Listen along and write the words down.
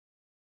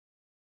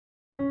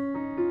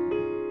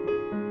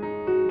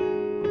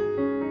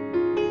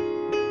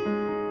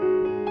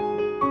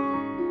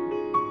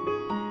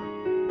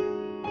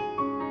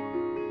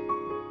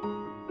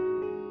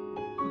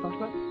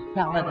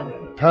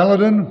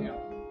Paladin?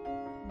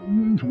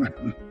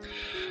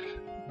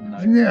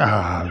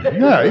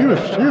 Yeah, he was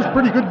a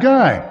pretty good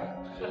guy.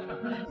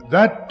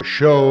 That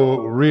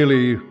show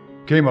really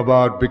came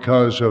about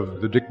because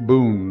of the Dick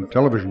Boone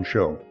television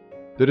show.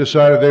 They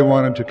decided they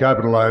wanted to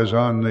capitalize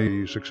on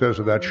the success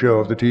of that show,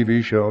 of the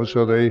TV show,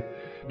 so they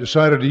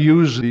decided to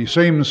use the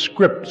same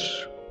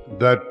scripts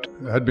that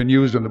had been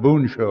used in the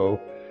Boone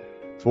show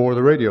for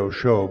the radio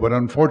show. But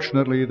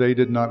unfortunately, they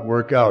did not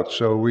work out,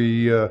 so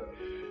we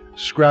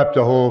scrapped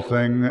the whole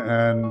thing,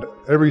 and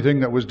everything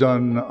that was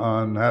done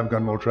on Have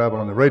Gun Will Travel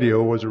on the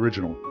radio was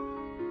original.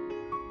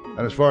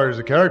 And as far as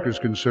the character is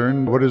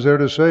concerned, what is there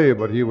to say?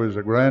 But he was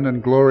a grand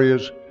and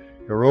glorious,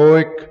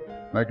 heroic,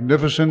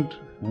 magnificent,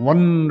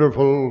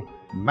 wonderful,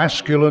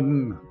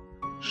 masculine,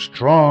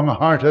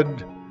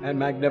 strong-hearted, and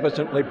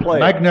magnificently played.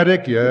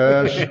 Magnetic,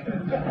 yes.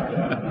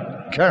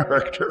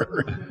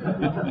 Character.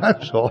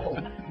 That's all.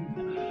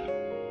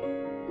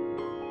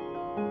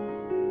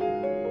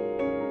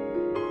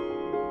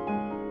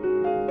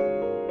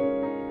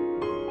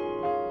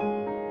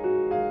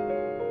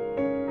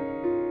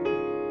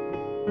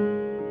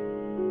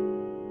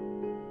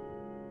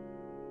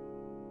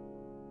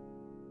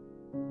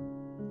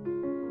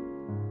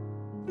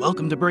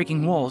 Welcome to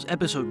Breaking Walls,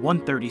 episode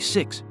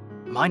 136.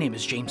 My name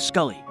is James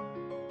Scully.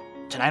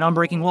 Tonight on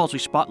Breaking Walls, we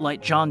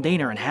spotlight John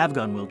Dehner and Have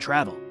Gun Will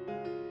Travel.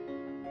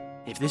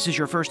 If this is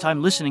your first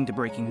time listening to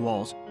Breaking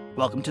Walls,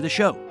 welcome to the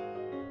show.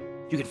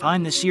 You can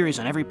find this series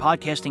on every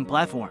podcasting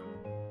platform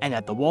and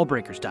at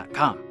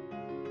thewallbreakers.com.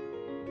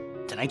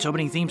 Tonight's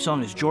opening theme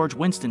song is George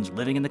Winston's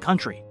Living in the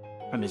Country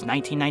from his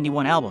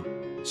 1991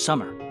 album,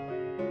 Summer.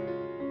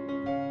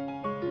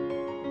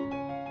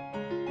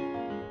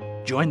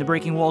 Join the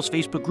Breaking Walls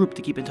Facebook group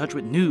to keep in touch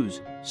with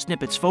news,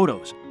 snippets,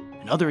 photos,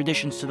 and other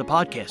additions to the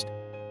podcast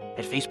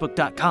at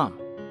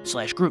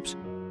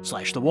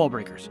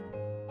facebook.com/groups/thewallbreakers.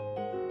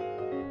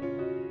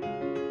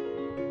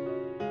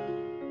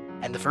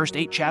 And the first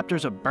 8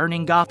 chapters of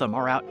Burning Gotham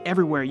are out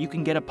everywhere you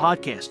can get a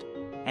podcast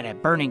and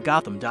at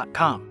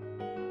burninggotham.com.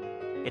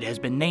 It has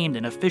been named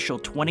an official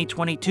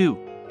 2022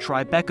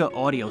 Tribeca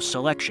Audio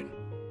Selection.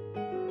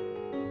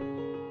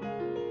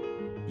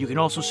 You can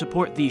also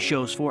support these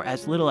shows for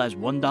as little as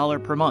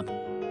 $1 per month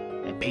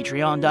at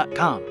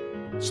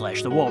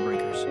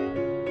patreon.com/thewallbreakers.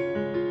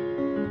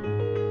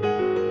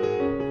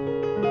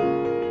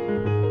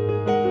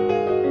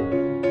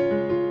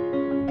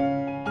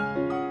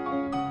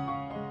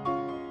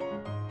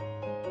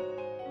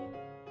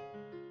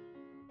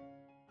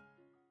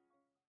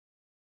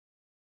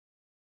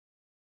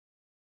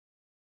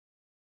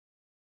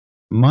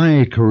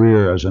 My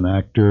career as an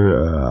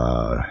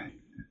actor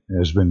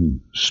has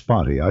been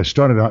spotty. I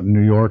started out in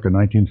New York in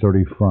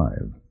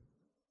 1935.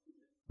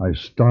 I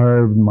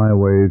starved my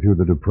way through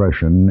the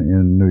Depression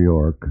in New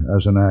York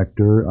as an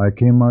actor. I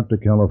came out to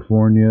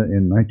California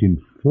in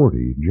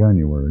 1940,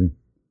 January.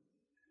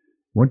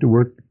 Went to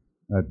work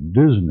at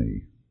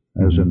Disney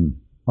as an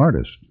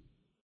artist.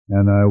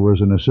 And I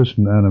was an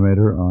assistant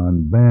animator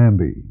on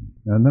Bambi.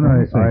 And then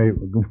I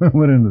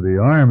went into the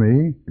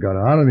Army, got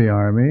out of the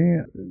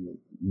Army,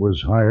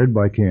 was hired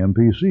by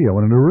KMPC. I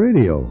went into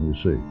radio, you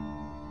see.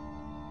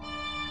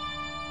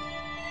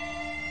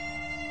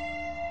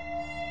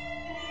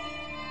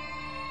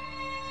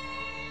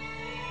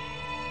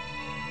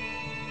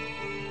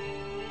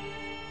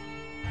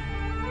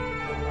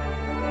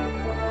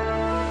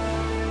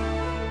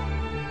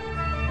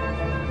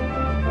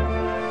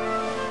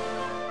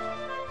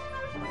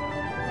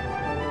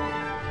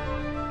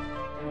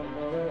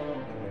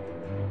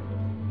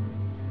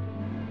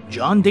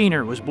 John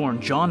Dehner was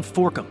born John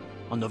Forcum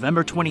on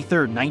November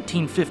 23,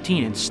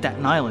 1915 in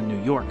Staten Island, New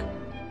York.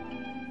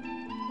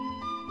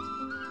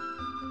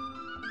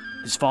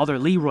 His father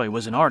Leroy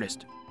was an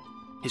artist.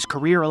 His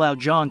career allowed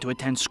John to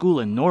attend school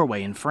in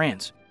Norway and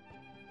France.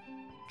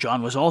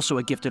 John was also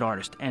a gifted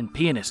artist and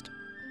pianist.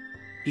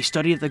 He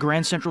studied at the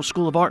Grand Central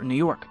School of Art in New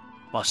York,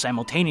 while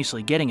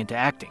simultaneously getting into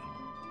acting.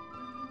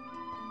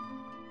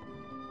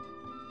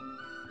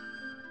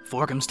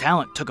 Forcum's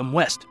talent took him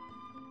west.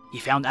 He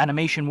found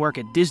animation work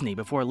at Disney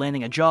before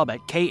landing a job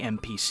at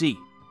KMPC.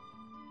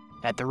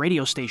 At the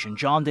radio station,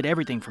 John did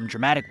everything from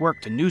dramatic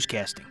work to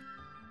newscasting.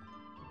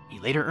 He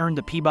later earned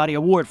the Peabody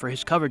Award for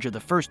his coverage of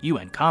the first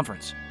UN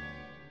conference.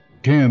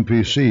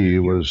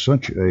 KMPC was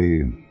such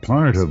a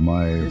part of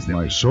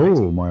my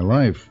soul, my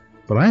life.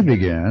 But I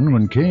began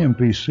when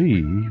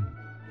KMPC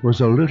was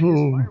a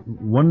little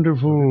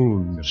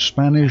wonderful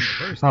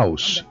Spanish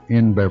house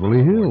in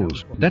Beverly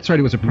Hills. That's right,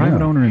 he was a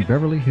private owner in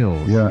Beverly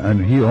Hills. Yeah,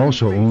 and he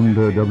also owned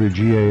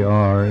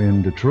WGAR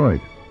in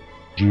Detroit,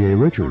 G.A.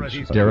 Richards.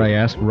 Dare I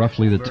ask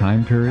roughly the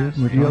time period?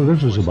 Yeah,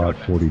 this was about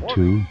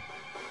 42.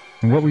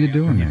 And what were you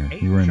doing there?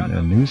 You were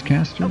a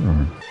newscaster?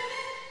 Or?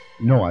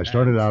 No, I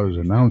started out as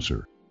an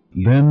announcer.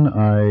 Then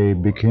I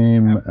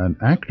became an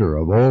actor,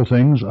 of all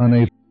things, on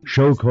a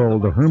show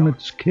called The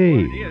Hermit's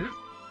Cave.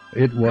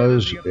 It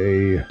was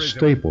a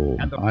staple.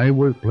 I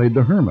played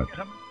the hermit.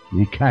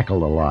 He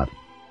cackled a lot.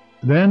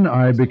 Then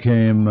I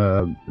became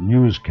a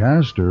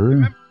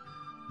newscaster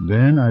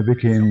Then I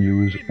became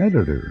news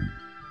editor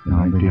in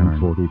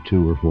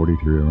 1942 or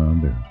 43,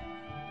 around there.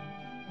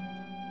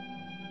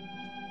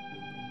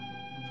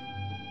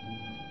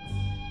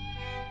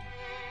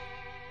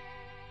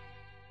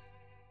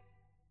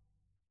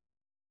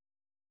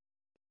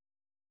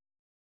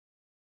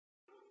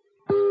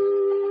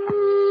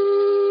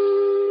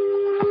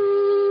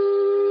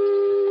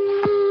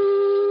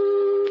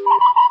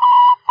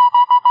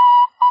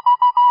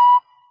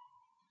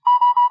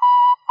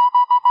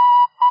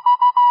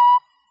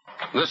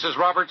 This is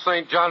Robert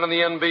St. John in the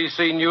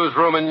NBC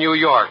newsroom in New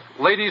York.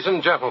 Ladies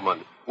and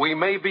gentlemen, we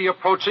may be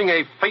approaching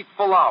a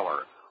fateful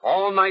hour.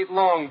 All night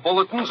long,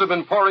 bulletins have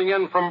been pouring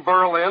in from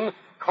Berlin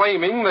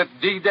claiming that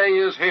D-Day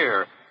is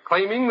here,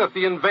 claiming that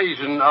the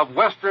invasion of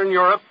Western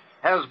Europe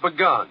has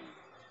begun.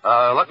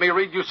 Let me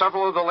read you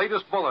several of the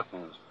latest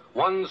bulletins.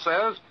 One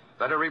says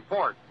that a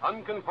report,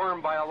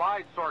 unconfirmed by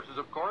Allied sources,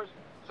 of course,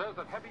 says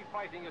that heavy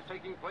fighting is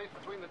taking place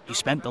between the... He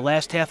spent the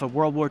last half of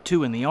World War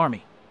II in the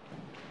Army.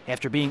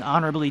 After being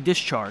honorably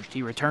discharged,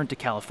 he returned to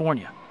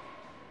California.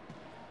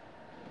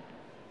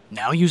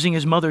 Now using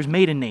his mother's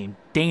maiden name,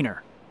 Daner,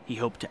 he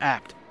hoped to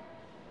act.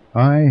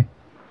 I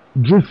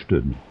just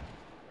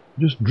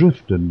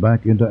drifted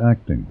back into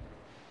acting.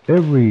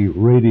 Every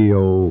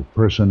radio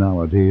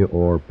personality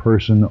or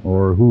person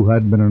or who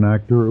had been an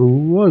actor or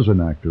who was an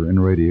actor in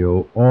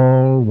radio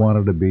all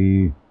wanted to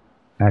be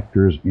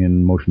actors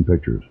in motion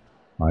pictures.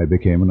 I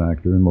became an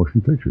actor in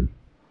motion pictures.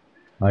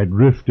 I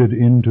drifted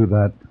into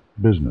that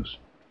business.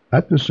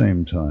 At the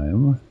same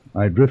time,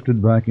 I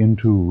drifted back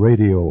into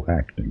radio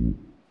acting.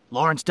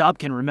 Lawrence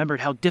Dobkin remembered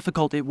how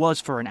difficult it was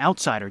for an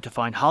outsider to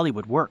find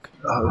Hollywood work.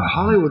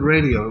 Hollywood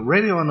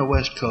radio on the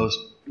West Coast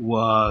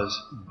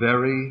was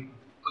very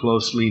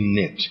closely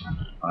knit.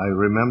 I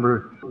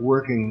remember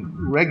working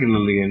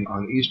regularly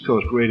on East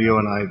Coast radio,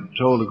 and I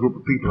told a group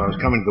of people I was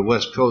coming to the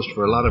West Coast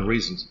for a lot of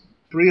reasons.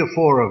 3 or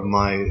 4 of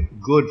my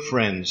good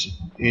friends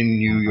in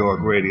New York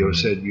radio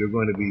said, "You're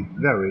going to be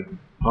very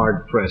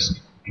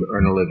hard-pressed to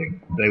earn a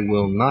living. They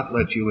will not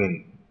let you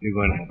in. You're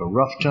going to have a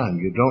rough time.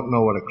 You don't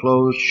know what a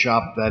closed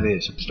shop that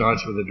is. It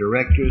starts with the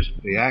directors,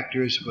 the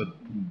actors, but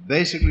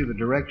basically the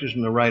directors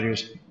and the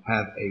writers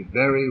have a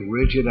very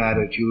rigid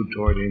attitude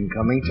toward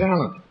incoming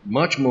talent,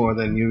 much more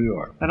than New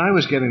York." And I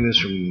was getting this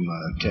from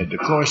Ted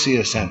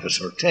DeCorsia,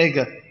 Santos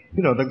Ortega,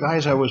 the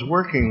guys I was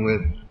working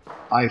with.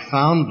 I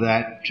found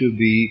that to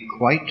be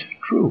quite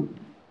true.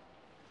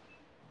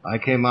 I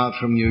came out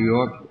from New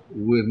York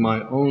with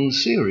my own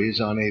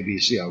series on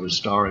ABC. I was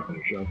starring in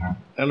a show,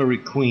 Ellery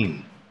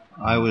Queen.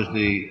 I was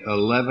the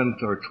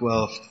 11th or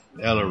 12th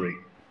Ellery.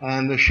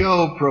 And the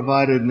show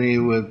provided me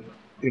with,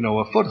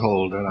 a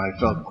foothold, and I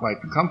felt quite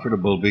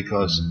comfortable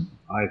because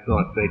I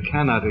thought they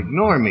cannot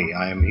ignore me.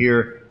 I am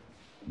here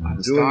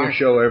doing a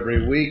show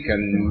every week,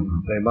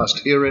 and they must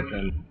hear it,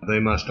 and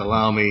they must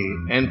allow me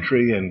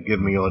entry and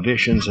give me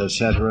auditions,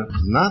 etc.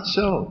 Not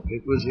so.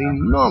 It was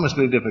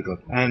enormously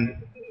difficult. And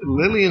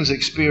Lillian's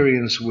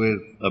experience with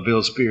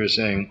Bill Spears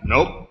saying,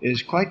 "Nope,"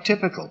 is quite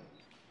typical.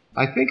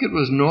 I think it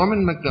was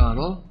Norman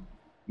Macdonald,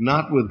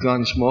 not with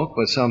Gunsmoke,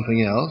 but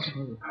something else,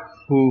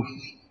 who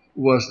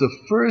was the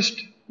first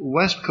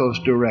West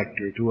Coast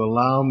director to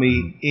allow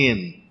me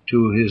in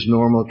to his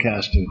normal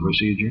casting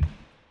procedure.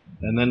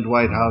 And then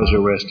Dwight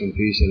Hauser, rest in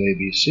peace, at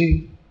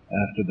ABC.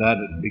 After that,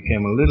 it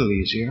became a little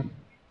easier.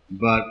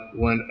 But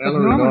when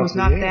Ellery Norman was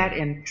not that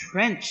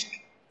entrenched.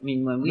 I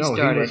mean, when we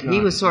started, he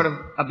was sort of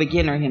a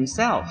beginner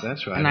himself.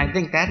 That's right. And I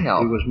think that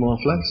helped. He was more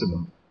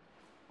flexible.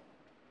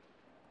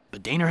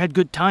 But Daner had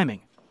good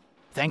timing.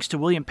 Thanks to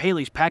William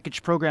Paley's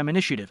package program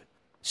initiative,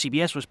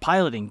 CBS was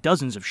piloting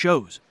dozens of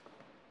shows.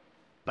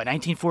 By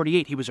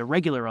 1948, he was a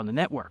regular on the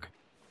network,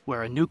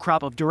 where a new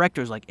crop of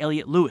directors like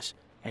Elliott Lewis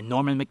and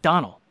Norman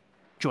Macdonald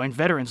joined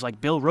veterans like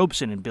Bill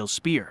Robeson and Bill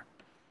Spear.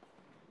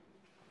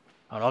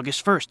 On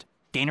August 1st,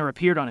 Daner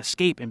appeared on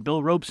Escape in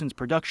Bill Robeson's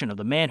production of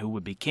The Man Who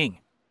Would Be King.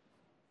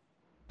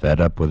 Fed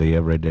up with the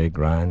everyday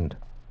grind?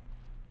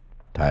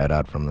 Tired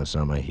out from the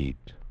summer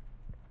heat?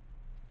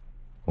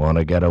 Want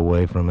to get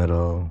away from it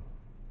all?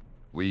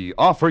 We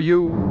offer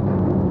you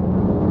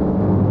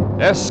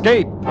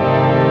Escape.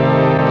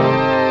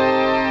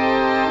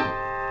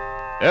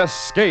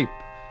 Escape,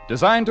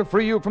 designed to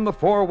free you from the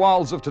 4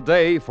 walls of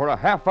today for a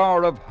half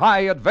hour of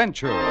high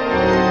adventure.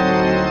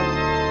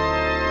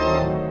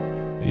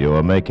 You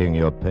are making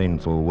your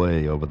painful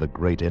way over the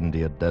great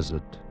India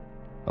desert,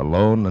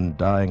 alone and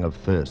dying of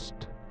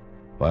thirst,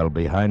 while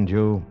behind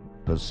you,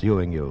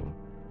 pursuing you,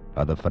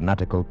 are the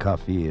fanatical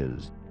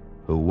Kafirs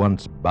who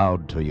once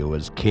bowed to you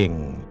as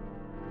king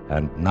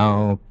and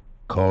now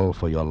call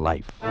for your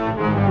life.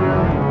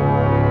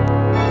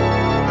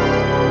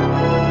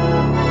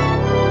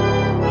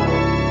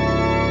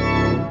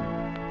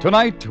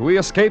 Tonight, we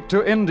escape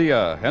to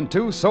India and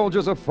 2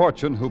 soldiers of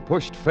fortune who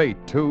pushed fate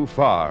too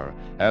far,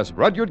 as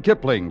Rudyard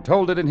Kipling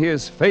told it in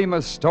his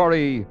famous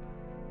story,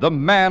 The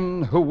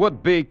Man Who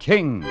Would Be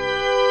King.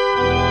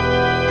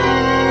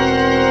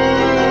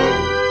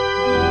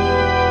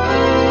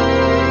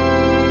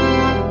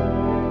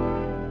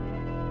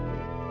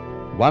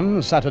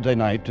 One Saturday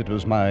night, it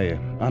was my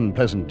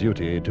unpleasant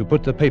duty to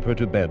put the paper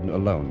to bed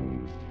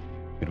alone.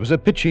 It was a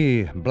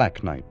pitchy,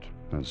 black night,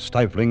 as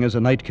stifling as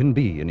a night can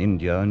be in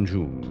India in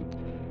June.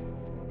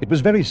 It was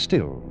very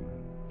still,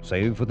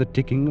 save for the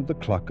ticking of the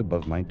clock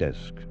above my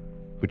desk,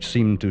 which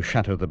seemed to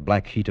shatter the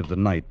black heat of the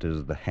night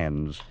as the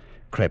hands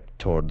crept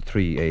toward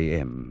 3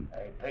 a.m.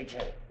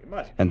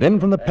 And then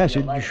from the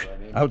passage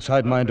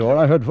outside my door,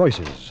 I heard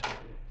voices.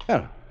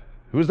 Well,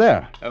 who's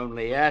there?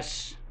 Only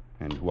us.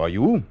 And who are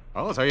you?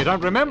 Oh, so you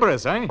don't remember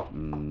us, eh?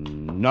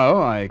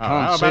 No, I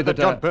can't say that...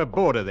 How about the Jodhpur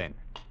border, then?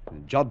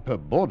 Jodhpur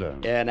border?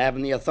 Yeah, and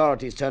having the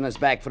authorities turn us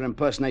back for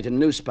impersonating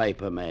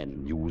newspaper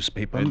men.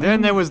 Newspaper men? And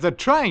then there was the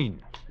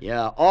train.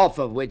 Yeah, off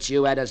of which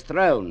you had us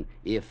thrown,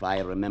 if I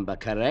remember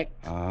correct.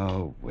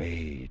 Oh,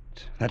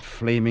 wait. That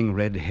flaming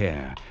red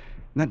hair.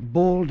 That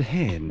bald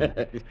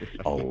head.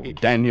 Oh,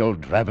 Daniel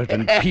Dravett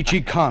and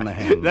Peachy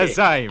Carnahan. The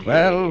same.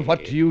 Well,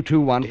 what do you two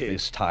want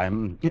this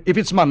time? If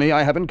it's money,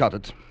 I haven't got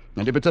it.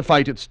 And if it's a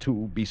fight, it's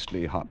too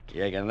beastly hot.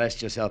 You can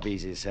rest yourself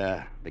easy,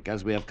 sir,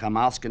 because we have come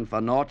asking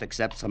for naught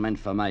except some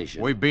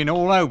information. We've been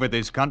all over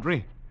this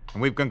country,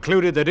 and we've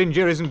concluded that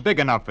India isn't big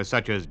enough for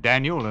such as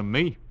Daniel and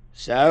me.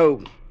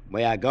 So,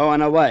 we are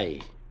going away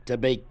to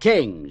be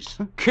kings.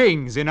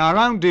 Kings in our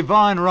own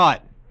divine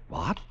right.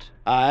 What?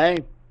 Aye,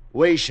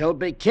 we shall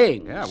be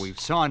kings. Yeah,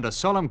 we've signed a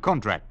solemn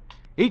contract,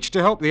 each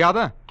to help the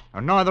other,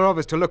 and neither of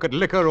us to look at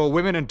liquor or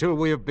women until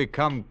we have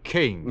become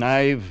kings.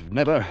 I've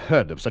never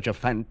heard of such a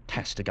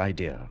fantastic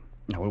idea.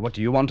 Now, what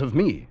do you want of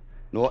me?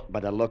 Naught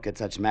but a look at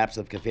such maps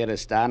of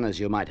Kafiristan as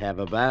you might have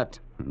about.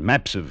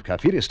 Maps of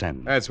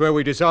Kafiristan? That's where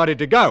we decided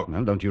to go.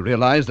 Well, don't you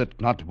realize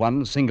that not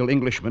one single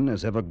Englishman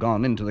has ever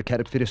gone into the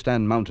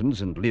Kafiristan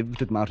mountains and lived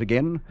to come out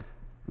again?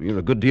 You're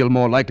a good deal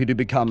more likely to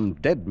become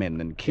dead men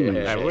than kings.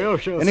 Yeah, we'll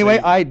sure Anyway,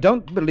 see. I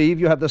don't believe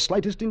you have the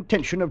slightest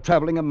intention of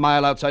traveling a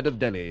mile outside of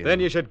Delhi. Then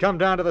you should come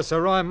down to the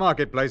Sarai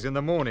marketplace in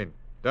the morning,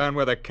 down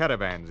where the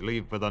caravans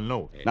leave for the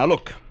north. Now,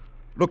 look,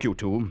 you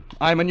two.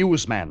 I'm a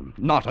newsman,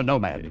 not a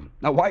nomad.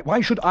 Now,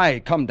 why should I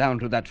come down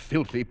to that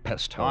filthy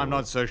pest hole? I'm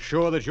not so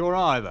sure that you're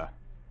either.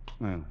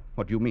 Well,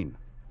 what do you mean?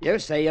 You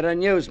say you're a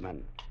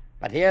newsman,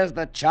 but here's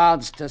the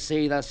chance to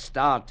see the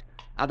start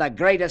of the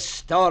greatest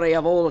story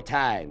of all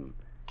time.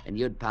 And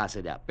you'd pass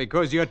it up.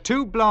 Because you're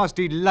too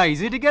blasted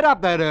lazy to get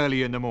up that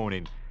early in the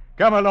morning.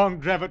 Come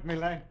along, Dravett, me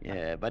lad.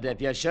 Yeah, but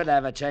if you should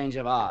have a change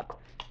of heart,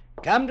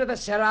 come to the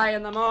Sarai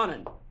in the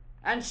morning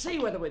and see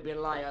whether we be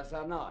liars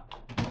or not.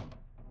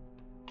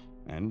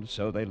 And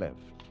so they left,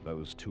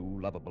 those two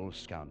lovable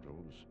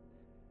scoundrels.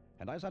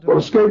 And I sat... Well,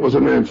 Escape was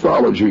an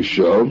anthology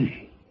show.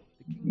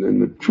 In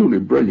the truly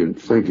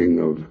brilliant thinking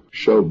of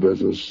show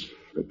business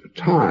at the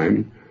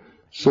time,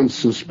 since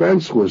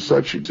suspense was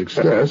such a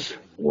success,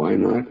 why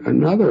not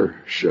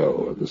another show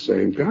of the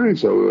same kind?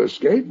 So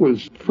Escape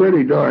was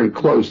pretty darn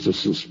close to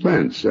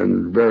suspense,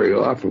 and very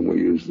often we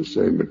used the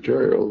same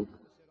material.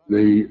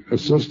 The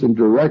assistant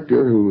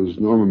director, who was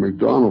Norman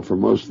MacDonald for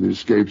most of the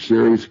Escape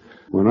series,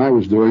 when I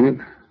was doing it,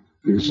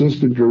 the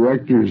assistant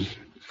director's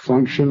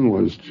function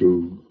was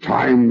to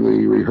time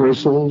the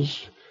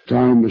rehearsals,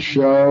 time the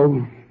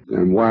show,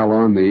 and while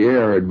on the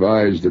air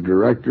advise the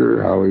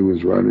director how he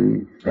was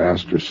running,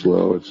 fast or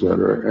slow,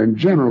 etc., and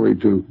generally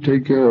to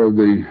take care of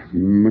the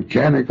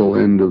mechanical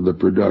end of the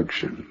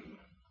production.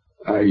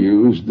 I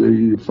used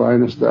the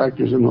finest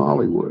actors in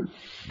Hollywood.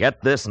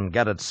 Get this and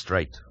get it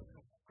straight.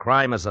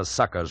 Crime is a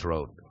sucker's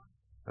road,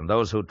 and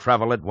those who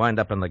travel it wind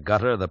up in the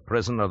gutter, the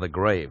prison, or the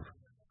grave.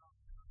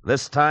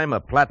 This time, a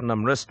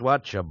platinum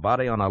wristwatch, a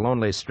body on a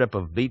lonely strip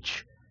of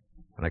beach,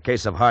 and a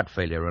case of heart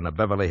failure in a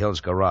Beverly Hills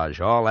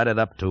garage, all added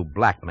up to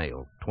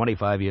blackmail,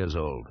 25 years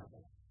old.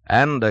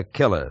 And a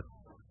killer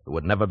who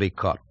would never be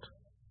caught.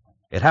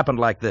 It happened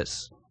like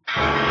this.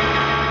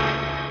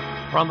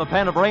 From the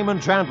pen of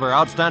Raymond Chandler,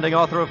 outstanding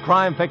author of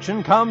crime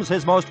fiction, comes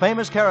his most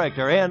famous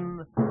character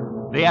in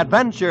The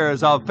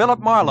Adventures of Philip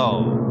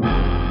Marlowe.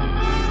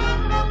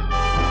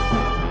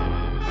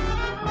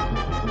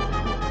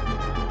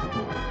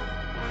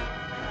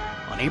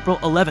 On April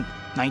 11th,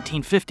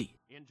 1950,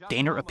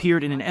 Daner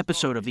appeared in an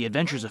episode of The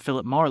Adventures of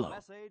Philip Marlowe.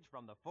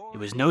 It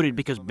was noted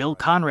because Bill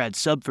Conrad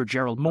subbed for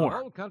Gerald Moore. The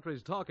whole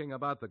country's talking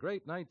about the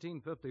great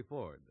 1950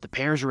 Ford. The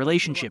pair's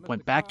relationship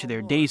went back to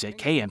their days at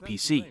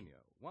KMPC.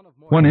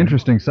 One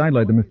interesting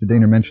sidelight that Mr.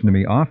 Daner mentioned to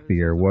me off the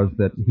air was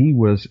that he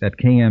was at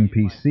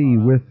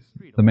KMPC with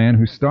the man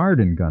who starred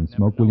in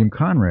Gunsmoke, William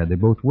Conrad. They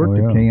both worked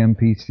at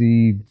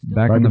KMPC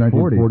back in the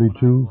 40s.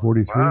 1942,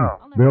 43. Wow.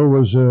 Bill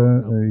was,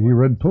 he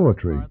read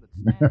poetry.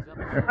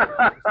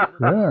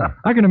 Yeah.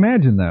 I can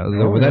imagine that,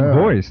 though, with that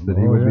voice, that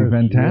he would be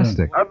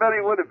fantastic. I bet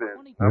he would have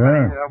been. I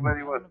bet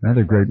he would.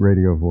 Another great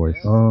radio voice.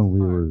 Oh, we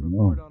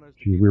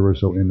were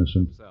so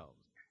innocent.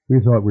 We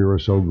thought we were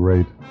so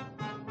great.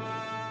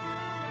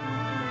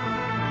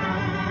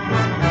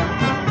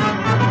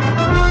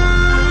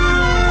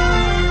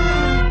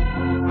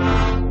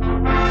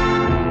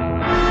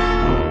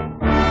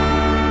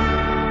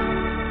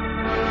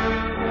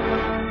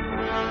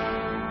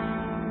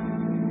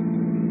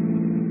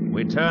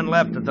 Turn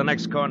left at the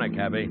next corner,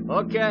 cabby.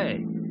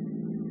 Okay.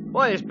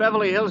 Boy, this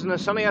Beverly Hills in a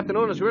sunny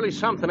afternoon is really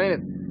something,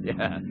 ain't it?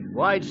 Yeah.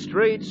 Wide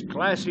streets,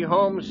 classy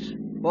homes.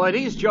 Boy,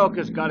 these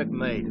jokers got it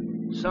made.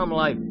 Some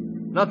life.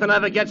 Nothing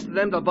ever gets to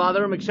them to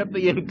bother them except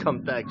the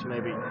income tax,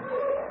 maybe.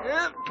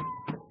 Yeah.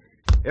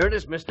 Here it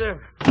is, mister.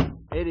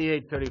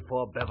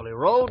 8834 Beverly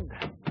Road.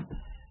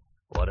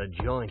 What a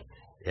joint.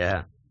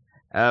 Yeah.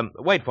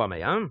 Wait for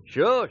me, huh?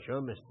 Sure,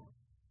 mister.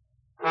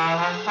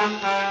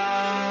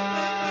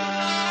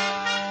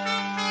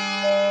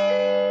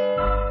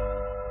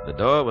 The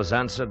door was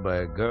answered by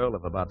a girl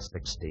of about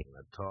 16,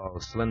 a tall,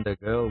 slender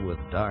girl with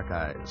dark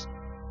eyes,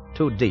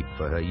 too deep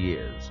for her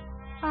years.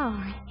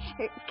 Oh,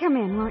 come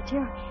in, won't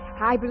you?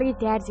 I believe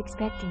Dad's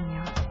expecting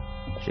you.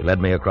 She led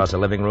me across a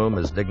living room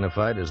as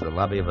dignified as the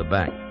lobby of a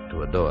bank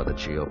to a door that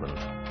she opened.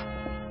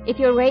 If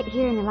you'll wait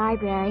here in the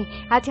library,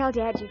 I'll tell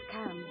Dad you've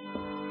come.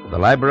 The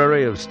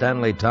library of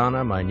Stanley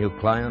Towner, my new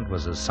client,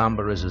 was as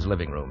somber as his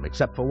living room,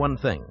 except for one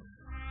thing.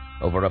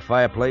 Over a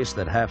fireplace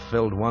that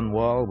half-filled one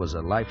wall was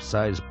a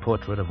life-size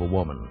portrait of a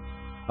woman,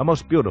 a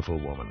most beautiful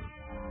woman.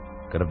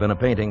 Could have been a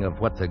painting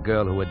of what the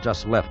girl who had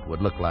just left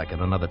would look like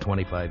in another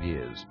 25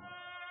 years.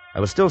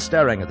 I was still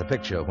staring at the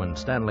picture when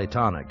Stanley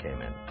Towner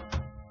came in.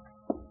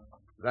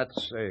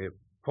 That's a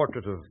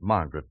portrait of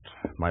Margaret,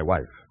 my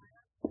wife.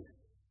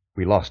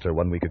 We lost her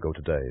 1 week ago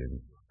today.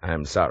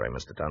 I'm sorry,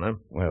 Mr. Towner.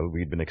 Well,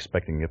 we'd been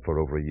expecting it for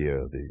over a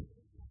year. The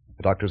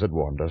doctors had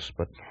warned us,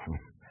 but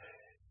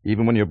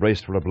even when you're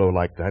braced for a blow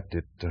like that,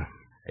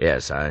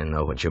 Yes, I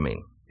know what you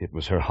mean. It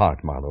was her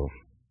heart, Marlowe.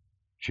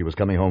 She was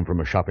coming home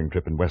from a shopping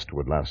trip in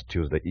Westwood last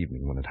Tuesday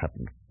evening when it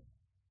happened.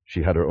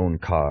 She had her own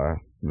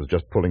car and was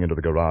just pulling into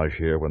the garage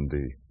here when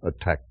the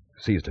attack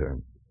seized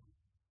her.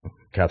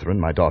 Catherine,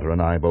 my daughter,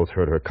 and I both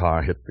heard her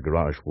car hit the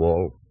garage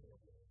wall.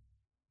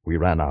 We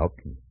ran out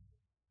and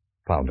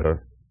found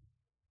her.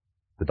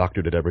 The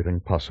doctor did everything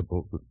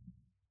possible, but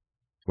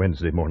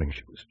Wednesday morning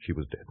she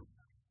was dead.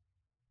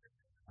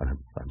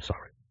 I'm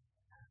sorry.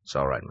 It's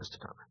all right, Mr.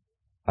 Towner.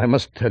 I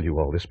must tell you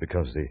all this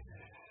because the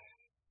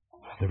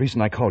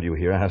reason I called you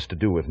here has to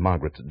do with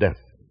Margaret's death.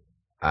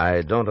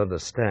 I don't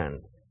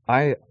understand.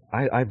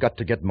 I've got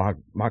to get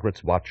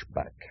Margaret's watch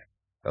back.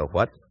 A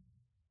what?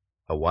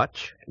 A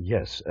watch?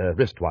 Yes, a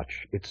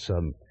wristwatch. It's,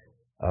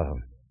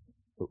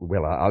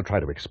 well, I'll try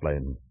to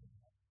explain.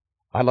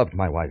 I loved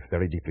my wife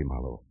very deeply,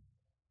 Marlowe.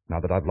 Now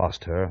that I've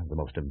lost her, the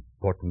most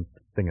important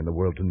thing in the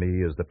world to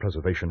me is the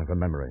preservation of her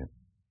memory.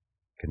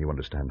 Can you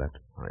understand that?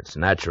 Well, it's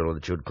natural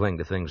that you'd cling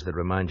to things that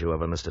remind you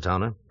of her, Mr.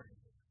 Towner.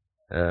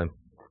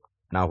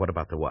 Now what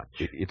about the watch?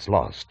 It's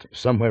lost.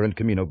 Somewhere in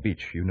Camino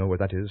Beach. You know where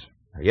that is?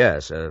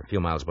 Yes, a few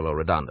miles below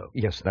Redondo.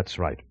 Yes, that's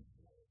right.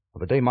 Well,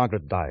 the day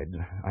Margaret died,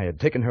 I had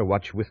taken her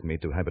watch with me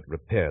to have it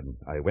repaired.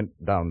 I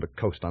went down the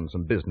coast on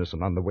some business,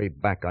 and on the way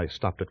back I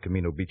stopped at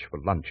Camino Beach for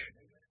lunch.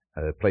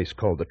 A place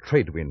called the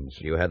Trade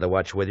Winds. You had the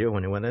watch with you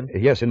when you went in?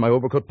 Yes, in my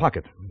overcoat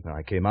pocket.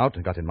 I came out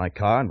and got in my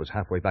car and was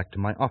halfway back to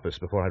my office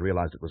before I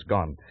realized it was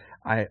gone.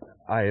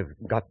 I've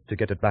got to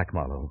get it back,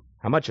 Marlowe.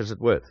 How much is it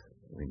worth?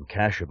 In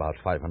cash, about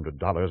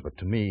 $500, but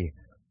to me,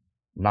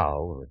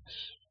 now,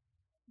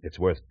 it's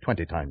worth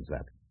 20 times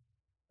that.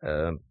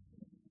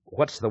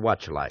 What's the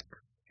watch like?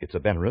 It's a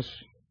Benrus,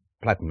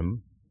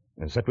 platinum,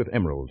 and set with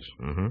emeralds.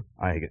 Mm-hmm.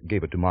 I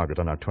gave it to Margaret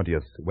on our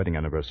 20th wedding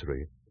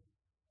anniversary.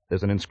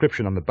 There's an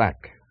inscription on the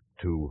back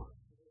to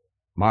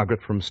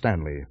Margaret from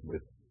Stanley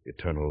with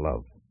eternal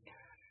love.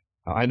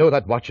 I know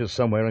that watch is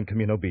somewhere in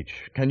Camino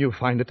Beach. Can you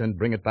find it and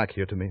bring it back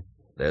here to me?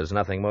 There's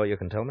nothing more you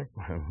can tell me?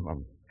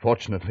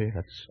 Unfortunately,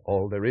 that's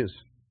all there is.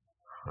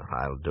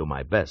 I'll do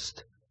my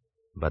best,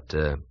 but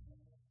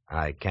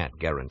I can't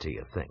guarantee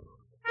a thing.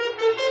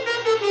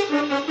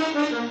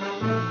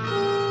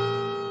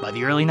 By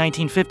the early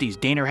 1950s,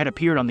 Daner had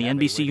appeared on the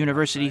NBC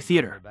University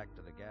Theater,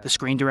 the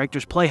Screen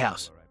Directors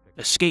Playhouse,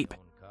 Escape,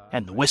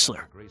 and The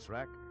Whistler.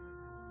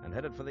 And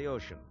headed for the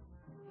ocean.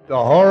 The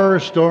horror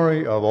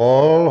story of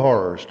all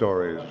horror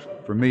stories,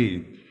 for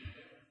me,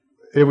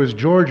 it was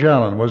George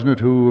Allen, wasn't it,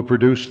 who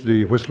produced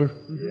The Whistler?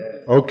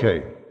 Yes.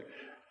 Okay.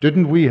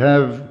 Didn't we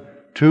have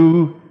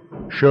two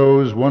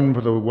shows, one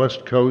for the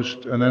West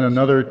Coast and then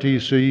another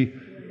TC,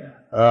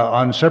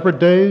 on separate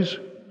days?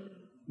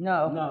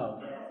 No.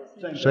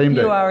 Same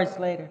day. A few hours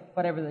later,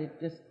 whatever,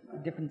 just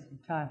difference in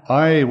time.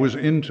 I was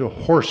into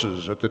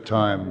horses at the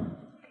time.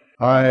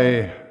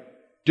 I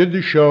did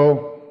the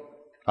show,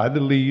 I had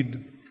the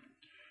lead,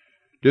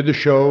 did the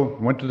show,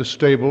 went to the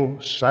stable,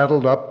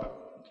 saddled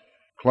up,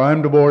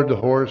 climbed aboard the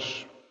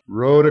horse,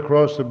 rode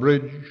across the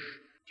bridge,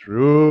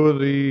 through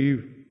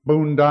the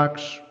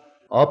boondocks,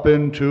 up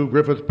into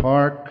Griffith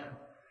Park,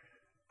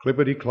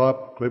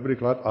 clippity-clop,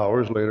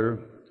 hours later.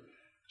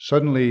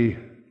 Suddenly,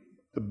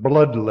 the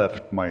blood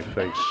left my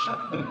face.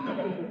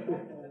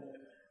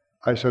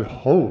 I said,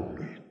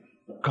 holy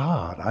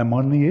God, I'm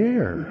on the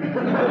air.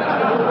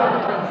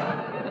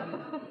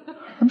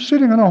 I'm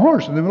sitting on a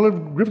horse in the middle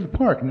of Griffith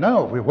Park.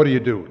 Now, what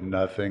do?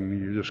 Nothing.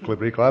 You just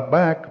clippity-clop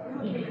back.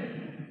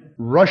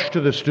 Rush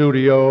to the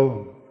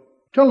studio.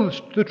 Tell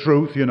us the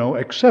truth,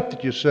 except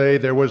that you say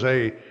the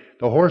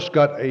horse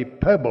got a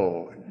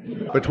pebble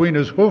between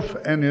his hoof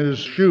and his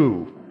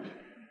shoe.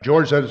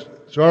 George says,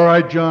 "It's all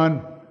right,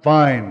 John.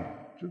 Fine.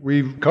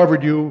 We've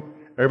covered you.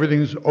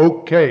 Everything's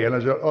okay." And I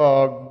said,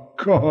 "Oh,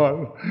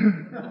 God.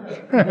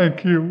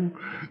 Thank you.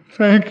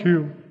 Thank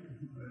you."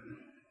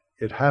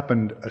 It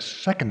happened a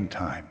second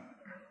time.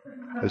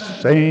 The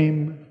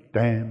same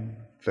damn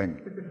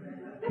thing.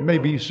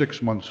 Maybe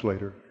 6 months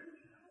later.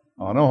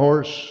 On a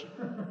horse.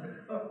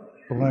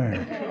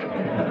 Blank.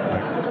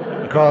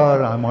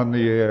 God, I'm on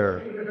the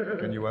air.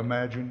 Can you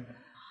imagine?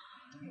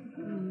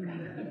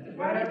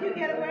 Why did you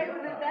get away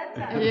with it that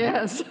time?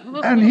 Yes.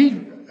 And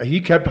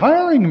he kept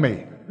hiring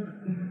me.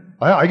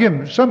 I gave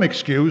him some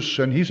excuse,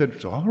 and he said,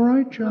 "It's all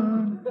right,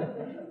 John.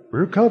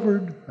 We're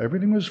covered.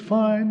 Everything was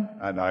fine."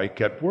 And I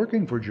kept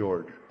working for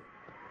George.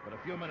 But a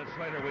few minutes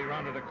later, we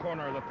rounded a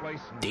corner of the place.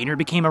 Daner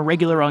became a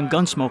regular on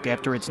Gunsmoke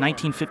after its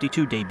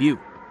 1952 debut.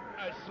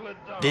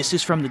 This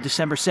is from the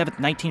December 7th,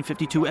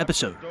 1952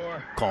 episode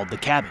called The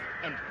Cabin.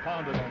 And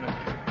pounded on it.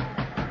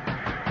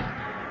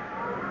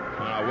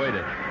 And I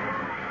waited.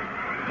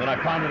 Then I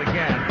pounded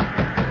again.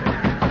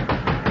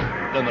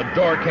 Then the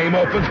door came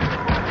open,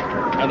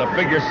 and the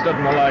figure stood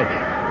in the light.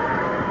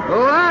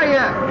 Who are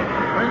you?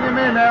 Bring him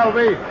in,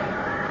 Alvy.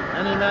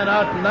 Any man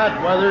out in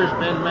that weather's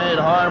been made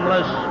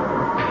harmless.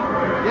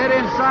 Get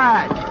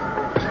inside.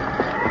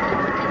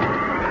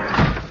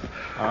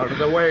 Out of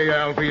the way,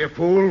 Alvy, you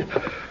fool.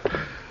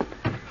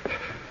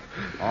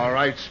 All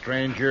right,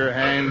 stranger,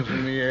 hands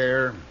in the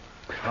air.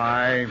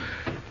 High.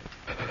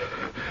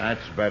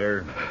 That's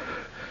better.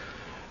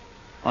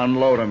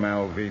 Unload him,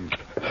 Alvy.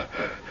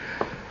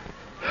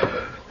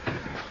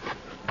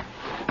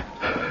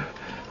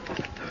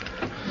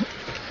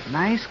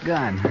 Nice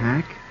gun,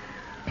 Hack.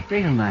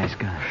 Real nice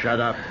gun.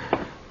 Shut up.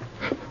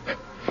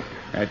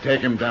 Now,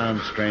 take him down,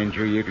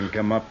 stranger. You can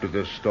come up to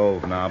the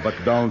stove now, but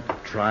don't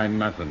try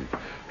nothing.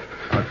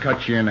 I'll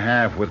cut you in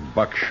half with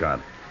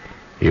buckshot.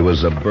 He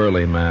was a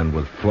burly man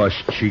with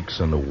flushed cheeks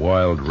and a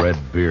wild red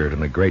beard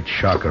and a great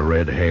shock of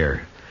red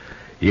hair.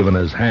 Even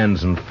his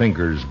hands and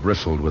fingers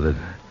bristled with it.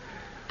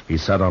 He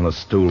sat on a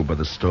stool by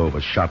the stove,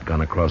 a shotgun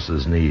across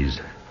his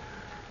knees.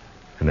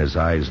 And his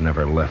eyes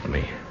never left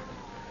me.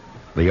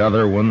 The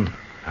other one,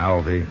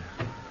 Alvy,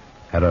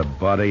 had a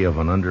body of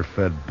an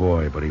underfed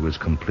boy, but he was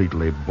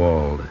completely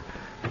bald,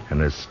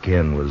 and his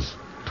skin was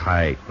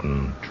tight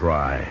and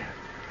dry.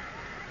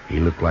 He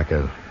looked like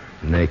a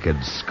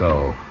naked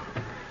skull.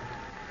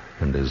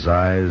 And his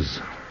eyes,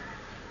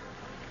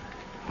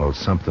 well,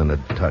 something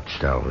had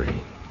touched Alvy.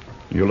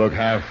 You look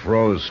half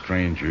froze,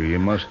 stranger. You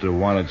must have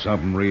wanted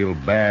something real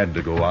bad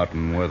to go out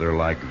in weather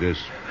like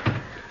this.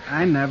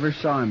 I never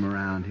saw him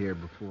around here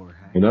before.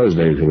 In those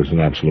days, it was an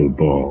absolute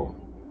ball.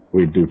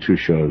 We'd do 2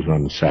 shows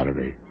on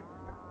Saturday.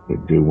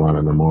 We'd do one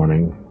in the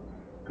morning,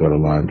 go to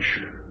lunch,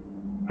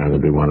 and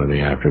there'd be one in the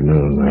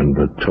afternoon. And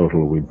the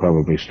total, we'd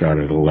probably start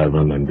at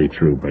 11 and be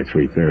through by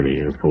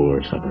 3:30 or 4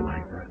 or something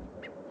like that.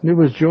 And it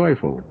was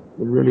joyful.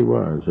 It really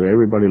was.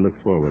 Everybody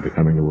looked forward to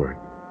coming to work.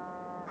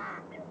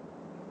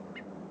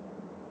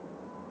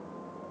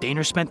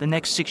 Daner spent the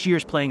next 6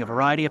 years playing a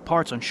variety of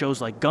parts on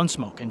shows like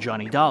Gunsmoke and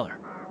Johnny Dollar.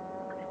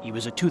 He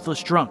was a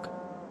toothless drunk,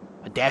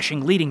 a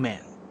dashing leading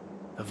man,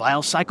 a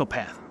vile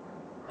psychopath,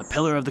 a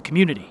pillar of the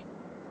community,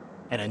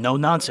 and a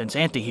no-nonsense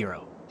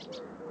anti-hero.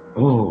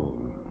 Oh,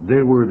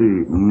 they were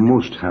the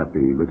most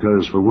happy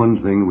because, for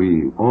one thing,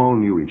 we all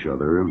knew each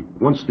other.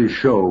 Once the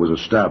show was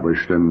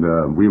established, and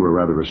we were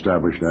rather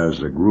established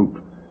as a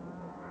group,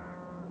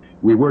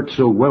 we worked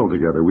so well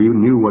together. We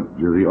knew what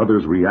the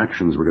others'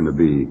 reactions were going to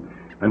be,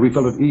 and we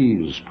felt at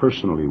ease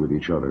personally with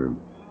each other.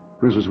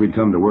 For instance, we'd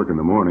come to work in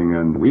the morning,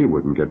 and we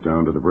wouldn't get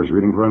down to the first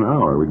reading for an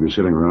hour. We'd be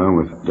sitting around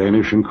with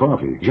Danish and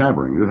coffee,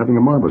 jabbering, just having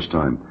a marvelous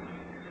time.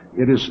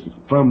 It is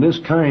from this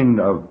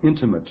kind of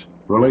intimate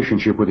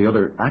relationship with the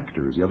other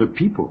actors, the other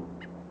people,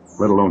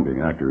 let alone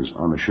being actors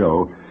on the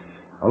show,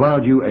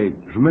 allowed you a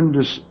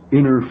tremendous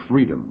inner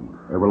freedom,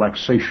 a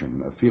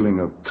relaxation, a feeling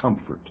of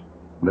comfort,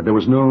 that there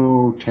was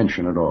no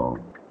tension at all.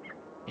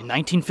 In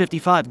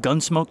 1955,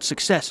 Gunsmoke's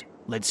success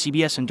led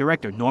CBS and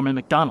director Norman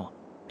Macdonald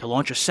to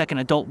launch a second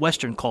adult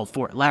Western called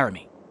Fort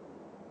Laramie.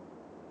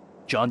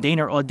 John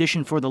Daner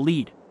auditioned for the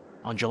lead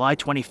on July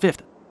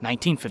 25th,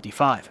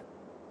 1955.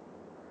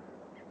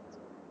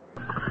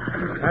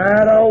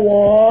 Had a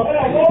walk.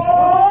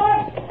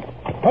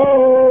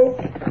 Ho!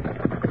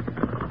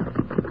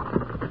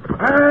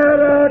 Had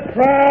a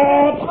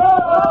trap.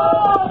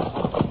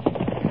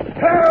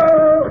 Ho!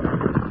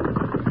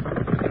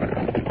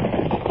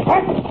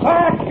 Hot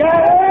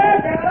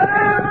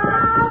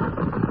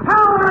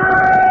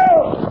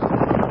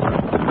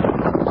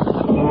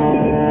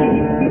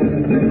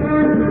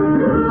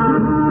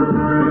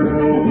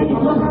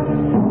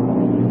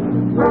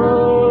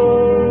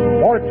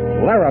Fort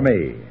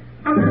Laramie.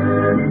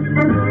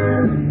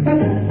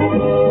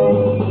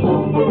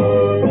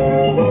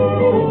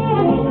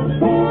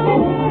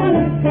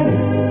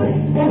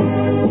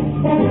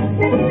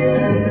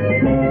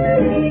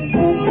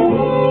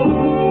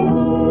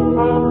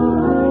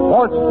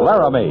 Fort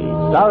Laramie,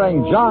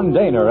 starring John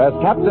Daner as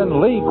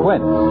Captain Lee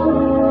Quince.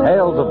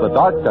 Tales of the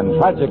dark and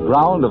tragic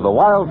ground of the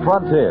wild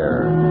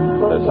frontier.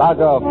 the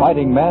saga of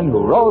fighting men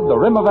who rode the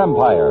rim of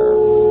empire,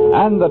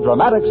 and the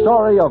dramatic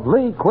story of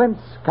Lee Quince,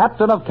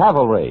 captain of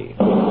cavalry.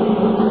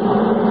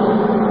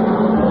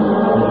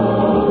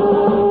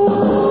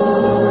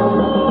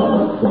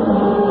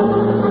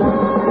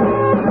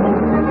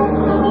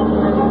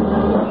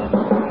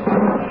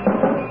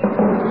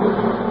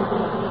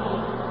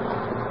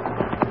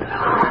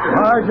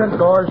 Sergeant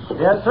Gorse.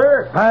 Yes,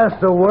 sir? Pass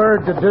the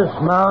word to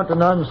dismount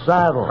and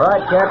unsaddle.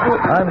 Right, Captain.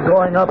 I'm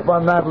going up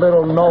on that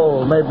little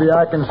knoll. Maybe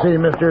I can see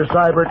Mr.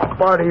 Sybert's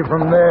party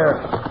from there.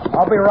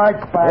 I'll be right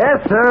back.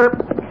 Yes, sir.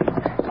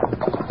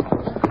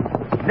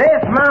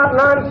 Dismount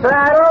and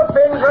unsaddle,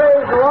 pin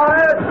graze the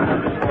water.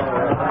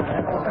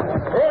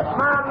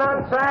 Dismount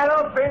and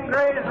unsaddle, pin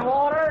graze the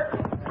water.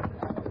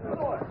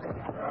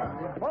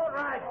 All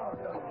right.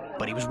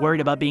 But he was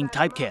worried about being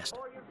typecast,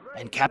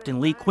 and Captain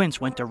Lee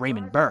Quince went to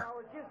Raymond Burr.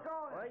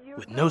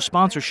 With no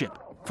sponsorship,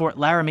 Fort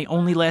Laramie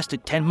only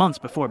lasted 10 months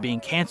before being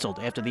canceled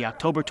after the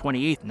October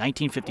 28,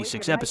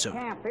 1956 episode.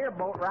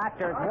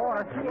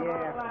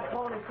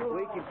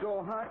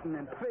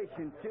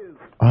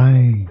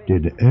 I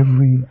did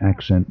every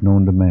accent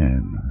known to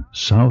man.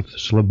 South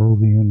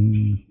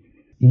Slabovian,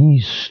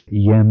 East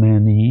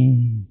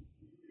Yemeni,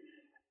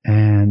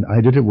 and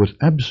I did it with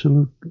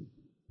absolute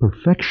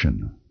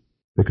perfection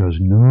because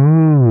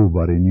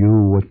nobody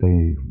knew what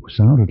they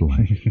sounded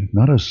like.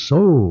 Not a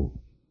soul.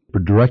 The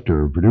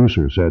director or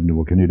producer said,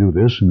 well, can you do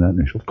this and that?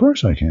 And I said, of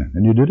course I can.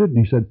 And you did it? And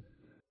he said,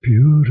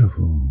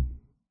 beautiful.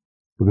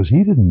 Because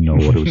he didn't know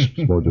what it was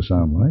supposed to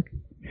sound like.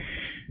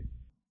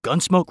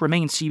 Gunsmoke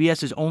remained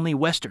CBS's only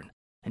Western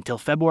until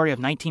February of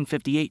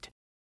 1958,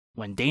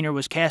 when Daner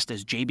was cast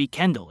as J.B.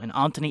 Kendall in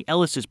Anthony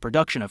Ellis's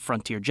production of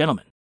Frontier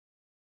Gentlemen.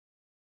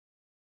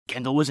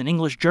 Kendall was an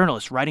English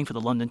journalist writing for the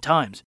London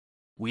Times,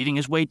 weaving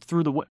his way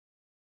through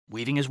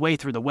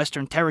the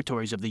western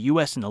territories of the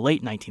U.S. in the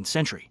late 19th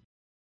century.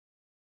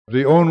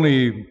 The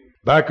only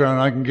background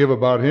I can give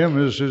about him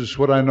is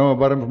what I know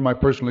about him from my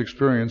personal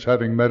experience,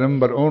 having met him,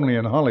 but only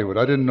in Hollywood.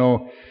 I didn't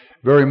know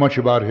very much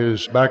about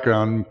his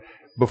background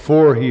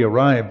before he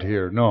arrived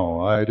here. No,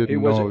 I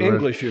didn't know. He was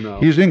English, you know.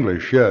 He's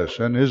English, yes.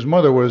 And his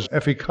mother was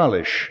Effie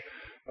Kalish,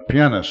 a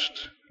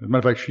pianist. As a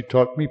matter of fact, she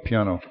taught me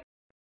piano.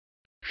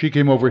 She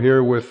came over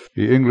here with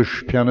the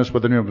English pianist by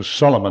the name of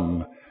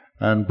Solomon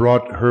and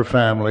brought her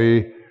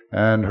family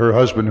and her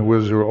husband, who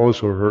was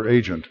also her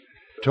agent.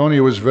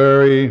 Tony was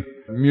very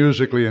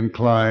musically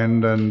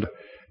inclined, and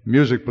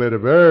music played a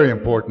very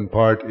important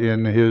part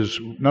in his,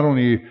 not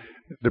only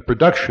the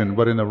production,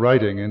 but in the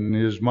writing, in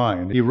his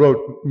mind. He wrote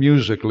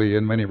musically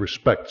in many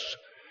respects.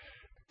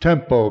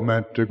 Tempo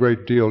meant a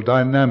great deal.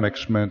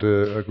 Dynamics meant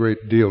a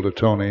great deal to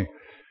Tony.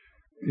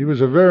 He was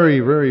a very,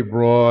 very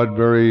broad,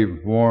 very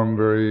warm,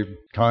 very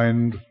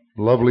kind,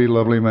 lovely,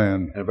 lovely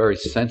man. And a very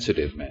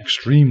sensitive man.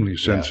 Extremely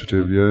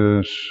sensitive,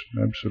 yes,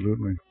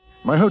 absolutely.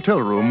 My hotel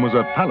room was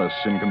a palace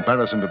in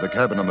comparison to the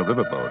cabin on the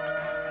riverboat.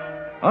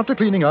 After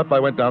cleaning up, I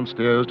went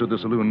downstairs to the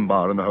saloon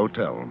bar in the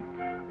hotel,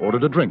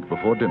 ordered a drink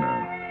before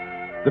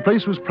dinner. The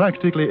place was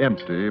practically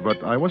empty,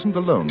 but I wasn't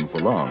alone for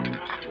long.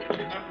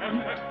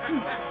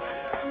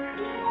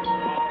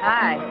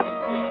 Hi.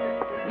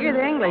 You're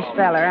the English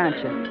fella, aren't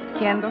you?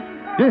 Kendall?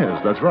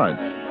 Yes, that's right.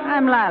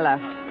 I'm Lila.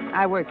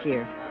 I work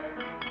here.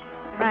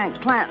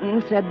 Frank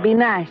Clanton said be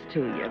nice to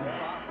you.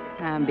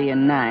 I'm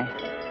being nice.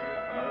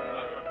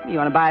 You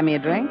want to buy me a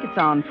drink? It's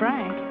on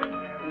Frank.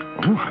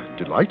 Oh,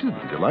 delighted.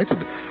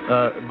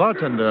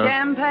 Bartender.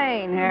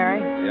 Champagne,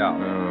 Harry.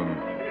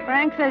 Yeah.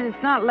 Frank says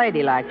it's not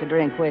ladylike to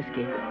drink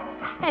whiskey.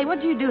 Hey,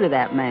 what'd you do to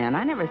that man?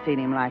 I never seen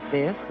him like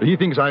this. He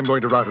thinks I'm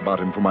going to write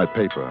about him for my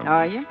paper.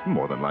 Are you?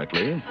 More than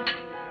likely.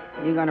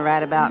 You going to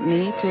write about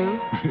me, too?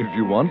 If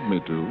you want me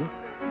to.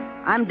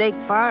 I'm Dick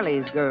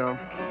Farley's girl.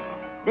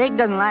 Dick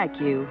doesn't like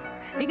you.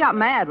 He got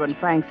mad when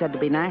Frank said to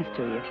be nice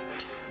to you.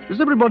 Does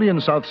everybody in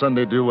South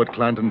Sunday do what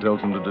Clanton tells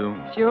them to do?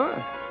 Sure.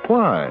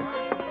 Why?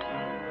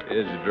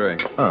 Here's your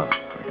drink. Oh,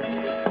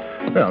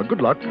 okay. Well,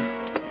 good luck.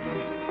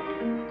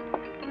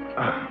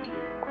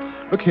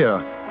 Look here,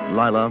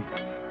 Lila.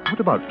 What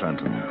about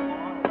Clanton?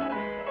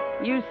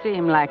 You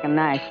seem like a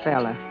nice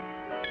fella.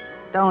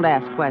 Don't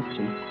ask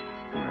questions.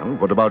 Well,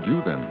 what about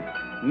you, then?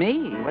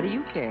 Me? What do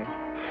you care?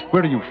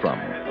 Where are you from?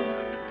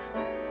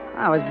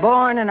 I was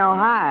born in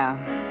Ohio.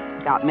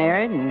 Got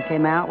married and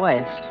came out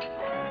west.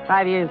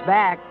 5 years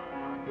back,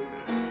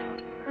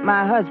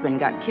 my husband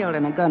got killed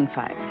in a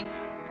gunfight.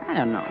 I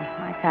don't know.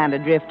 I kind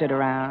of drifted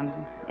around.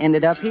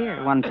 Ended up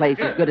here. One place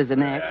as good as the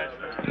next.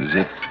 Is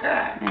it?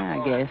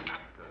 Yeah, I guess.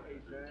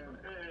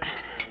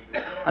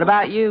 What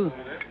about you?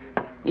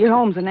 Your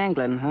home's in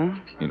England, huh?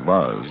 It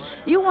was.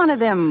 You one of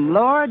them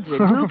lords or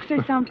dukes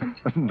or something?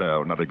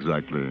 No, not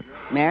exactly.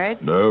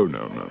 Married? No.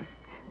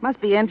 Must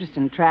be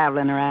interesting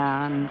traveling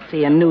around,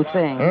 seeing new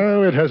things.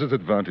 Oh, it has its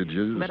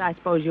advantages. But I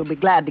suppose you'll be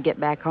glad to get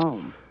back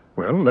home.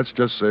 Well, let's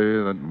just say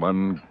that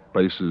one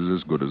place is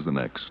as good as the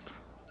next.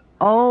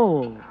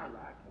 Oh.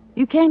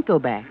 You can't go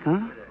back,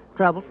 huh?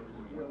 Trouble?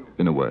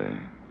 In a way.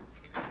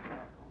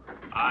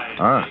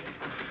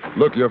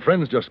 Look, your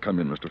friend's just come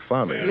in, Mr.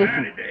 Farley.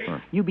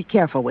 Listen, you be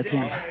careful with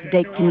him.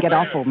 Dake can get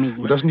awful mean.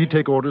 Well, doesn't he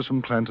take orders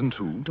from Clanton,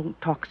 too? Don't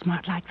talk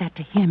smart like that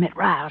to him. It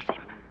riles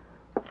him.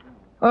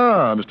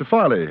 Ah, Mr.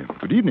 Farley.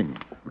 Good evening.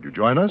 Would you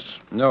join us?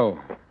 No.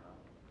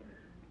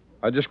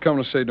 I just come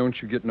to say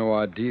don't you get no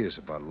ideas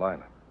about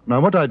Lila. Now,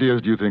 what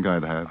ideas do you think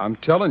I'd have? I'm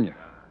telling you.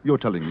 You're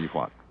telling me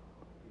what?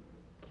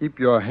 Keep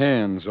your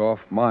hands off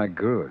my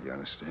girl, you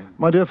understand?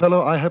 My dear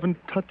fellow, I haven't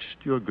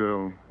touched your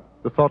girl.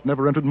 The thought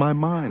never entered my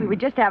mind. We were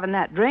just having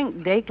that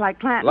drink, Dake, like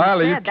Clanton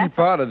Lila, said. you keep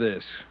out of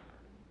this.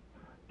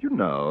 You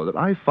know that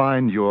I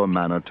find your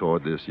manner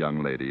toward this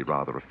young lady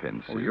rather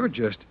offensive. Well, you're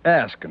just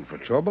asking for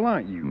trouble,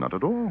 aren't you? Not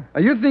at all. Now,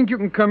 you think you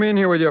can come in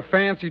here with your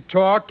fancy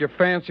talk, your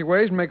fancy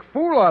ways, and make a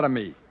fool out of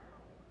me?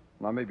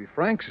 Now, maybe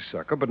Frank's a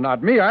sucker, but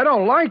not me. I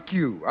don't like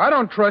you. I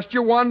don't trust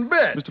you one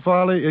bit. Mr.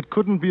 Farley, it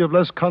couldn't be of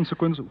less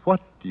consequence. What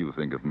do you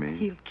think of me?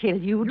 He'll kill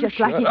you just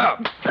like he... Shut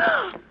up.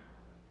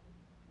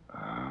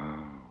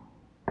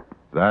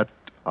 That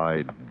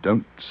I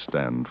don't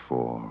stand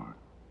for.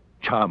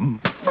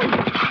 Chum.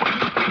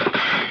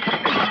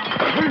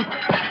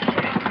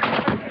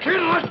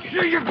 Let's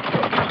see you.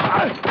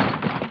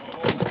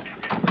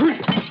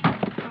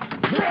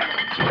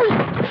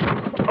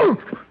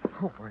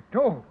 Oh, my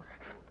nose.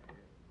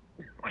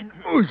 My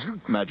nose.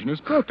 Imagine it's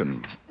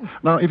broken.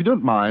 Now, if you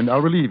don't mind, I'll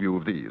relieve you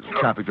of these.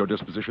 A chap of your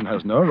disposition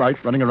has no right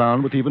running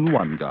around with even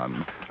one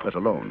gun, let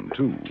alone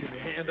two.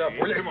 Hand up,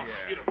 will you? Come on.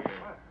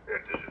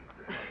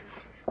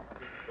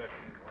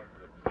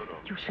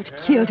 You should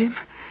have killed him.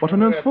 What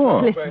on earth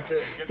for? Listen,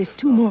 there's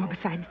two more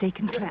besides Dake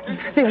and Clanton.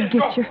 They'll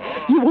get you.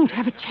 You won't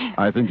have a chance.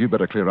 I think you'd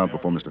better clear out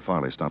before Mr.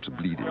 Farley stops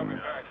bleeding.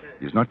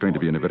 He's not going to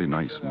be in a very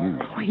nice mood.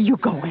 Where are you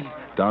going?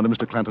 Down to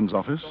Mr. Clanton's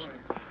office.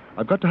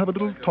 I've got to have a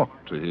little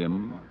talk to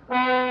him.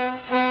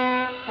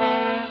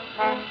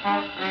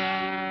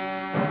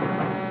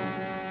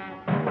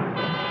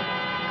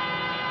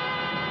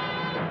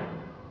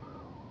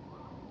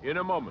 In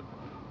a moment,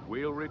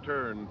 we'll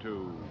return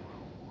to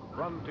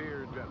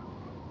Frontier Gentlemen.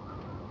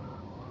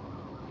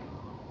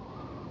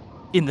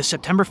 In the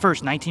September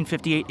 1st,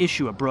 1958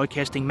 issue of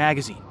Broadcasting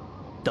Magazine,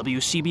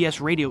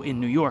 WCBS Radio in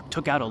New York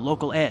took out a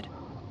local ad,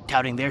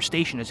 touting their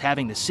station as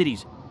having the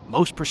city's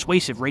most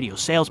persuasive radio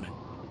salesman.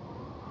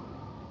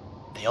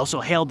 They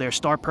also hailed their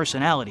star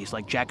personalities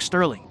like Jack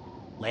Sterling,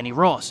 Lanny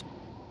Ross,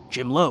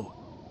 Jim Lowe,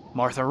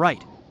 Martha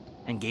Wright,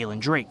 and Galen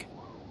Drake.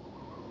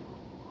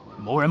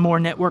 More and more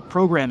network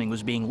programming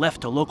was being left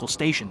to local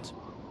stations.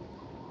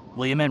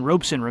 William N.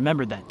 Robeson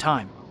remembered that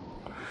time.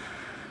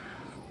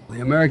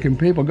 The American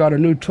people got a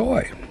new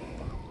toy.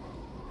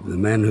 The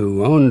men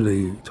who owned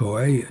the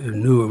toy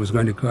knew it was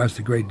going to cost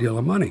a great deal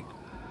of money.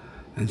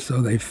 And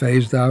so they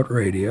phased out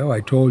radio.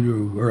 I told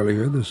you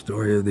earlier the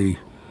story of the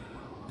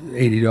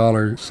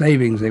 $80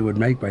 savings they would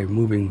make by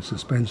moving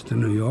Suspense to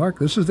New York.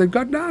 They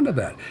got down to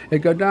that. It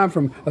got down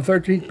from a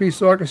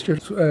 13-piece orchestra,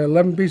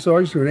 11-piece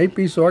orchestra, an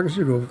 8-piece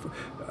orchestra, to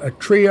a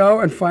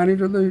trio, and finally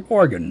to the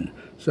organ.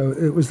 So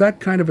it was that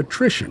kind of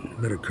attrition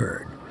that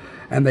occurred.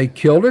 And they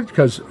killed it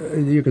because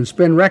you can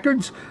spin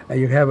records, and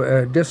you have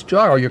a disc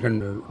jockey, or you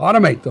can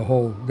automate the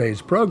whole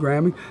day's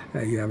programming.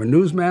 You have a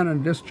newsman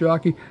and a disc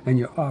jockey, and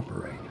you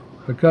operate.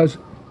 Because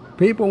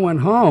people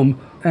went home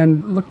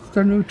and looked at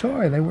their new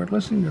toy. They weren't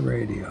listening to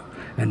radio.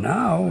 And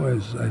now,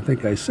 as I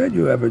think I said,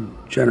 you have a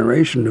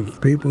generation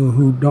of people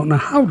who don't know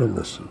how to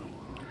listen,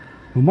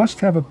 who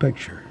must have a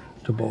picture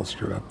to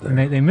bolster up there.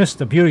 And they miss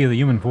the beauty of the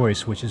human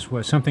voice, which is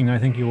something I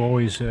think you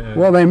always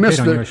well, they miss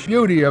the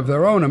beauty of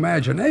their own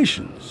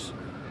imaginations.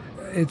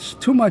 It's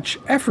too much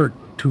effort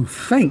to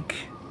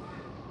think.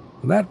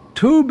 That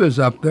tube is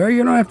up there.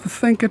 You don't have to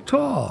think at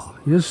all.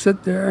 You just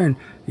sit there and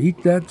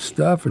eat that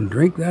stuff and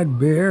drink that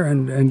beer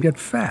and get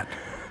fat.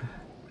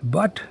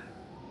 But,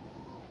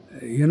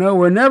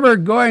 we're never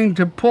going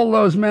to pull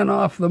those men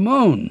off the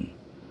moon.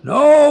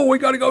 No, we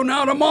got to go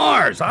now to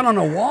Mars. I don't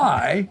know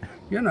why.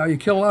 You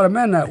kill a lot of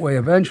men that way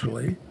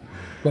eventually.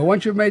 But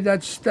once you've made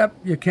that step,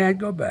 you can't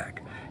go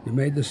back. You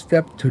made the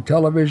step to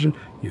television,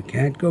 you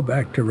can't go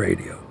back to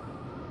radio.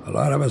 A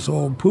lot of us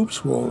old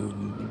poops will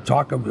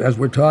talk as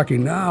we're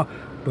talking now,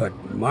 but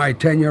my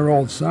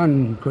 10-year-old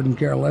son couldn't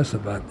care less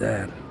about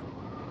that.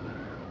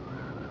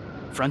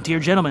 Frontier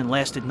Gentlemen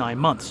lasted 9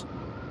 months.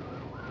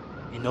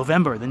 In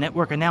November, the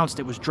network announced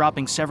it was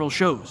dropping several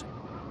shows,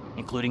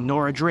 including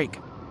Nora Drake,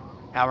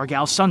 Our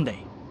Gal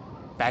Sunday,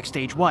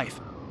 Backstage Wife,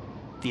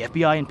 The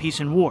FBI in Peace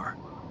and War,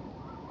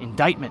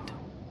 Indictment,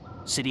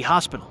 City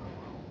Hospital,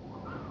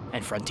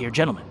 and Frontier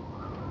Gentlemen.